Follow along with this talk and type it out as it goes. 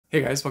Hey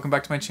guys, welcome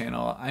back to my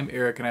channel. I'm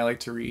Eric and I like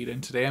to read,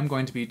 and today I'm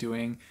going to be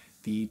doing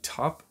the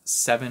top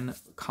 7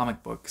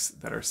 comic books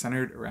that are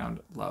centered around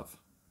love.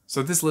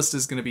 So this list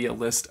is going to be a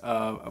list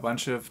of a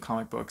bunch of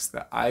comic books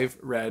that I've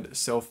read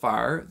so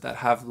far that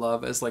have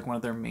love as like one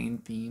of their main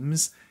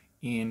themes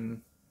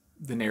in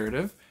the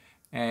narrative.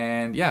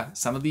 And yeah,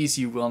 some of these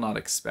you will not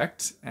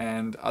expect,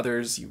 and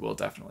others you will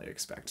definitely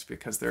expect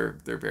because they're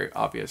very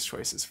obvious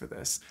choices for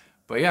this.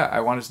 But yeah, I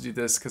wanted to do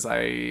this because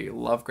I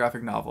love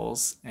graphic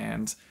novels,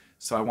 and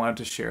so I wanted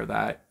to share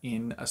that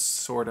in a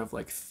sort of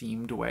like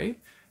themed way.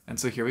 And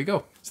so here we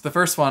go. So the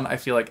first one I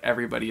feel like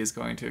everybody is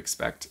going to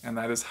expect, and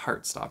that is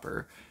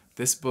Heartstopper.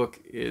 This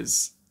book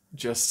is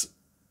just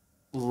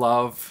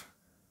love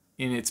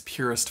in its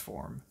purest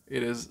form.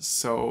 It is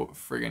so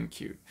friggin'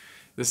 cute.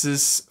 This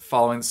is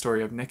following the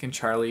story of Nick and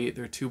Charlie.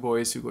 They're two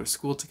boys who go to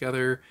school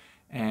together,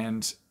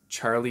 and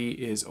Charlie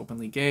is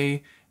openly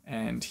gay,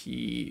 and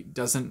he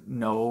doesn't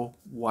know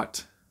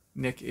what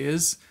Nick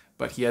is,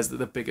 but he has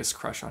the biggest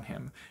crush on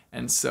him.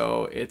 And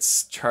so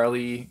it's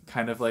Charlie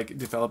kind of like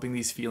developing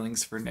these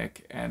feelings for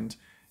Nick and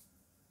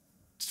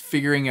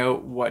figuring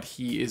out what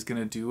he is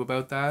going to do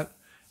about that.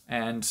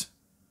 And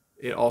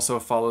it also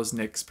follows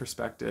Nick's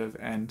perspective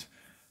and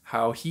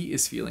how he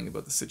is feeling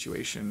about the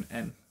situation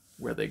and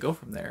where they go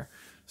from there.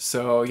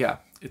 So yeah,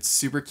 it's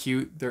super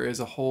cute. There is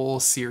a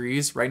whole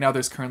series. Right now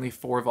there's currently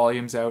 4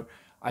 volumes out.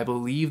 I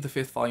believe the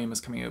 5th volume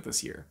is coming out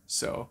this year.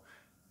 So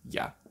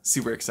yeah,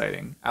 super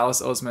exciting.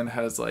 Alice Oseman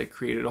has like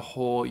created a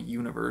whole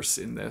universe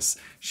in this.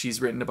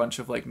 She's written a bunch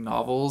of like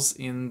novels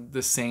in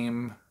the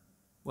same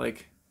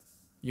like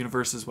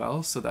universe as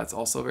well, so that's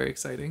also very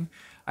exciting.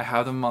 I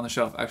have them on the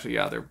shelf. Actually,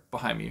 yeah, they're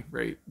behind me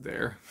right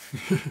there.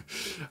 I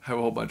have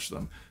a whole bunch of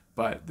them.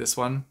 But this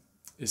one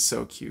is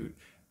so cute.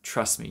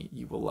 Trust me,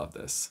 you will love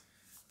this.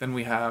 Then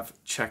we have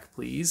Check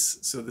Please.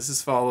 So this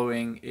is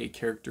following a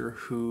character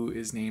who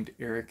is named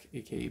Eric,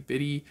 aka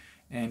Biddy,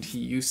 and he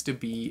used to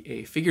be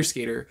a figure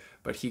skater,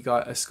 but he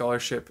got a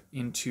scholarship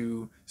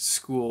into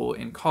school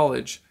in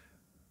college.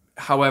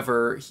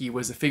 However, he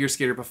was a figure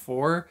skater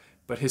before,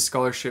 but his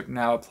scholarship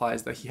now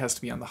applies that he has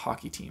to be on the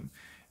hockey team.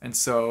 And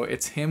so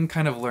it's him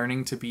kind of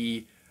learning to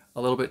be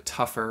a little bit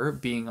tougher,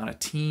 being on a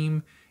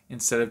team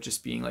instead of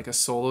just being like a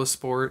solo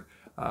sport.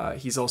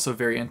 He's also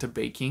very into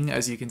baking,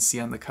 as you can see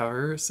on the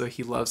cover. So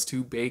he loves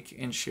to bake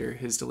and share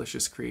his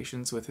delicious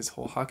creations with his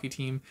whole hockey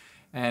team.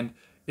 And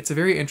it's a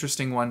very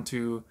interesting one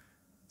to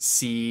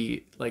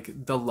see,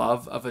 like the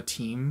love of a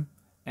team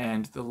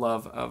and the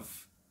love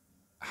of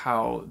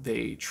how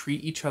they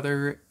treat each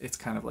other. It's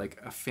kind of like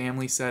a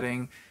family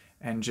setting,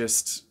 and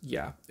just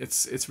yeah,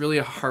 it's really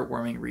a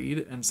heartwarming read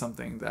and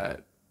something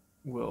that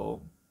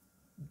will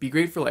be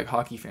great for like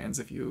hockey fans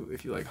if you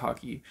like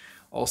hockey.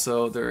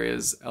 Also, there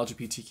is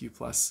LGBTQ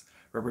plus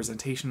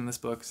representation in this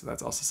book, so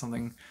that's also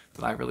something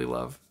that I really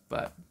love.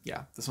 But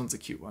yeah, this one's a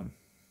cute one.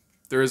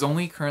 There is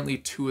only currently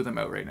 2 of them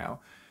out right now,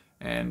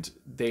 and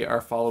they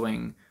are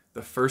following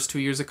the first 2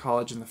 years of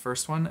college in the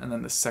first one, and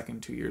then the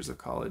second 2 years of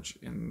college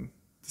in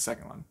the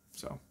second one.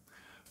 So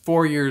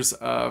 4 years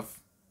of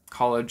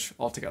college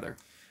altogether.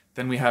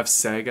 Then we have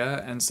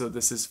Saga, and so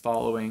this is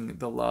following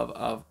the love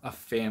of a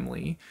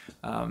family,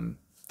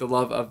 the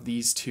love of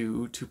these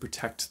two to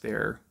protect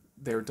their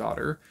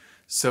daughter.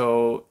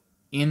 So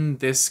in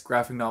this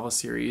graphic novel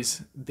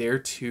series, their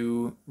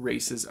 2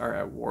 races are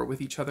at war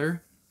with each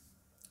other,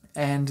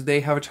 and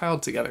they have a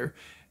child together,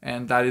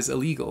 and that is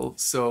illegal.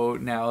 So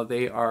now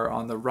they are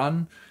on the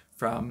run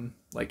from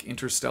like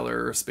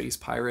interstellar space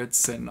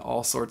pirates and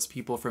all sorts of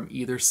people from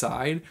either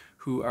side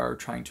who are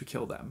trying to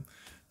kill them.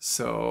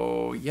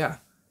 So yeah,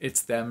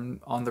 it's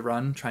them on the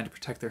run trying to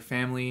protect their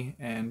family,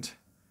 and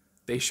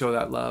they show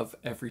that love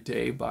every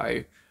day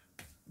by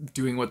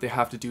doing what they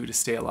have to do to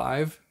stay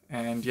alive.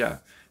 And yeah,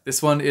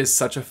 this one is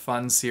such a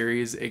fun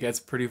series. It gets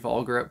pretty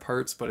vulgar at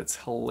parts, but it's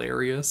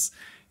hilarious.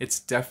 It's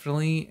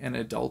definitely an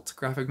adult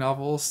graphic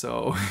novel,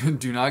 so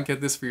do not get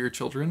this for your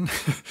children.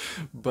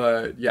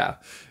 But yeah,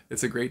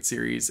 it's a great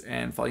series,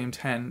 and volume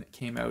 10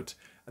 came out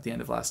at the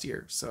end of last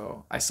year,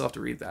 so I still have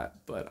to read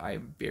that, but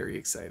I'm very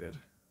excited.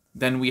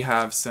 Then we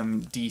have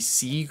some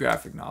DC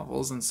graphic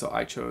novels, and so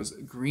I chose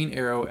Green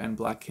Arrow and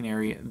Black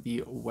Canary,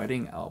 The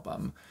Wedding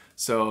Album.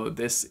 So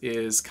this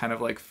is kind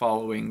of like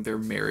following their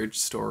marriage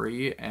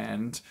story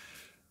and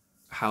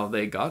how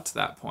they got to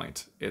that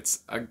point.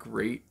 It's a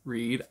great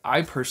read.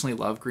 I personally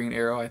love Green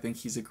Arrow. I think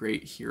he's a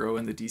great hero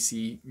in the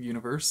DC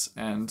universe,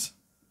 and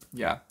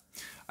yeah,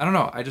 I don't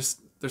know,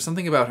 there's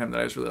something about him that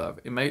I just really love.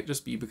 It might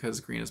just be because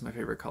green is my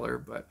favorite color,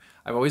 but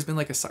I've always been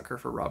like a sucker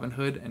for Robin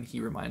Hood, and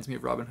he reminds me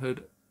of Robin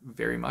Hood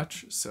very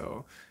much.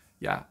 So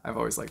yeah, I've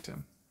always liked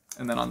him.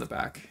 And then on the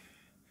back,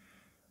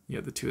 you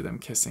have the 2 of them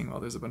kissing while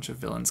there's a bunch of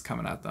villains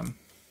coming at them.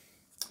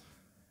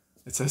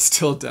 It says,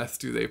 "Till death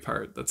do they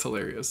part." That's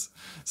hilarious.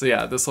 So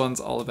yeah, this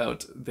one's all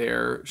about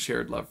their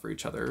shared love for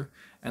each other.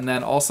 And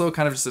then also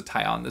kind of just a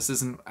tie on, this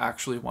isn't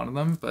actually one of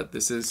them, but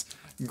this is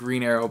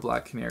Green Arrow,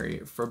 Black Canary,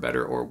 For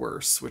Better or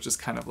Worse, which is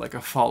kind of like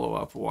a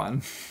follow-up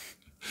one.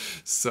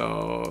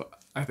 So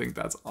I think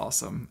that's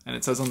awesome. And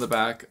it says on the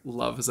back,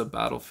 love is a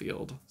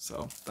battlefield.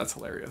 So that's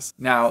hilarious.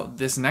 Now,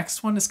 this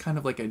next one is kind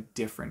of like a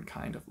different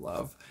kind of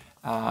love.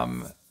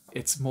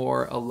 It's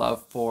more a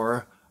love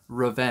for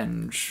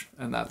revenge,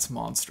 and that's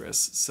monstrous.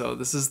 So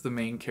this is the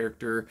main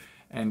character,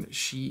 and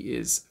she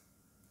is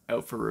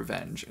out for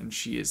revenge, and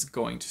she is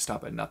going to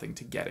stop at nothing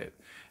to get it.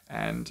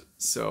 And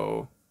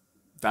so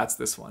that's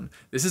this one.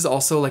 This is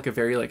also like a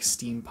very like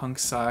steampunk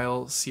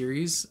style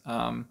series.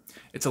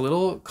 It's a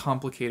little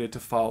complicated to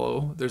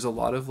follow. There's a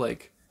lot of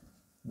like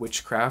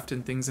witchcraft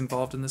and things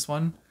involved in this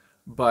one,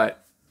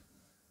 but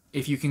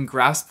if you can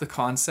grasp the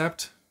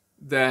concept,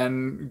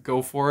 then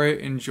go for it,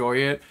 enjoy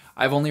it.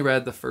 I've only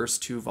read the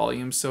first 2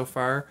 volumes so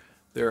far.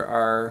 There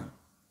are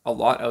a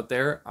lot out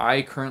there.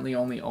 I currently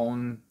only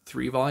own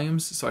 3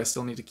 volumes, so I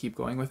still need to keep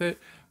going with it.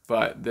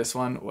 But this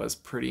one was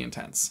pretty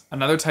intense.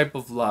 Another type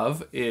of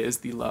love is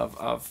the love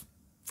of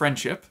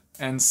friendship.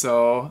 And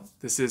so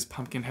this is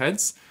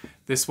Pumpkinheads.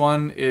 This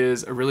one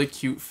is a really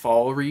cute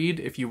fall read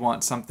if you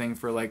want something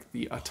for like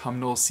the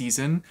autumnal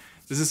season.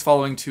 This is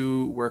following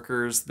 2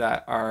 workers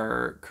that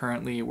are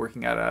currently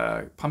working at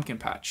a pumpkin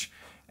patch.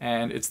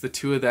 And it's the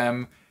 2 of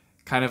them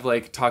kind of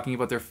like talking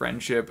about their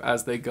friendship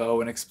as they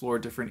go and explore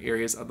different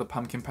areas of the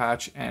pumpkin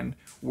patch and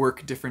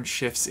work different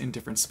shifts in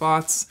different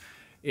spots.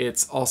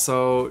 It's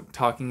also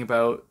talking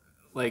about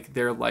like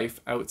their life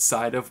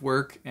outside of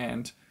work,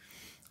 and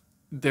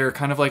they're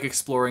kind of like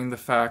exploring the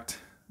fact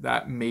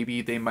that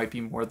maybe they might be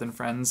more than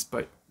friends,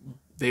 but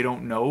they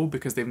don't know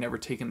because they've never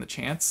taken the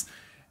chance.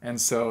 And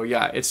so,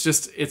 yeah,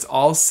 it's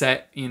all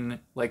set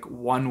in like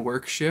one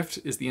work shift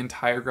is the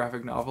entire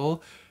graphic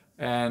novel.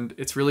 And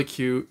it's really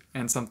cute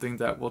and something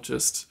that will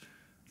just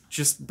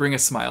bring a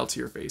smile to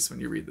your face when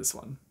you read this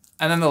one.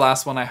 And then the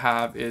last one I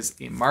have is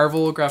a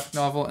Marvel graphic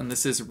novel, and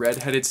this is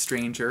Red-Headed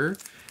Stranger.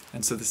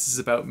 And so this is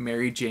about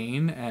Mary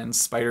Jane and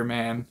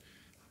Spider-Man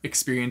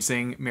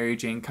experiencing Mary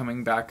Jane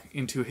coming back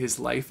into his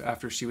life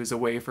after she was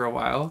away for a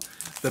while.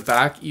 The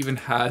back even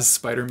has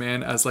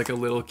Spider-Man as like a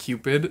little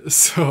Cupid.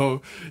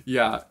 So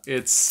yeah,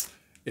 it's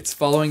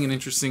following an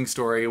interesting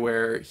story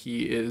where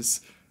he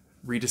is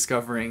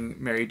rediscovering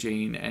Mary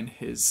Jane and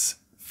his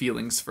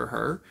feelings for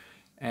her.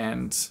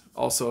 And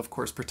also, of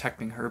course,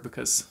 protecting her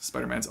because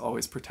Spider-Man's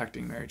always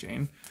protecting Mary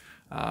Jane.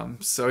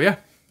 So yeah,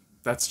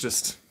 that's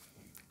just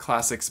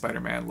classic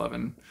Spider-Man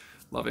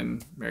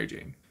loving Mary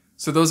Jane.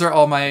 So those are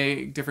all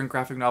my different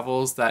graphic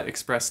novels that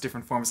express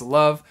different forms of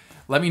love.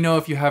 Let me know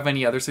if you have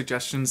any other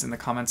suggestions in the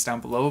comments down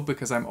below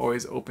because I'm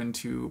always open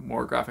to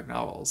more graphic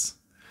novels.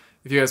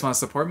 If you guys want to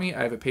support me,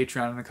 I have a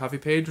Patreon and a Ko-fi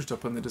page, which I'll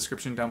put in the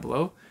description down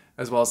below,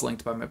 as well as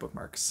linked by my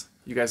bookmarks.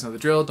 You guys know the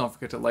drill. Don't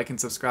forget to like and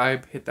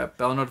subscribe. Hit that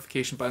bell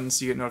notification button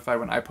so you get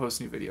notified when I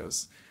post new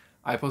videos.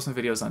 I post my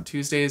videos on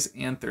Tuesdays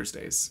and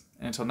Thursdays.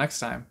 And until next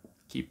time,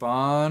 keep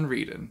on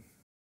reading.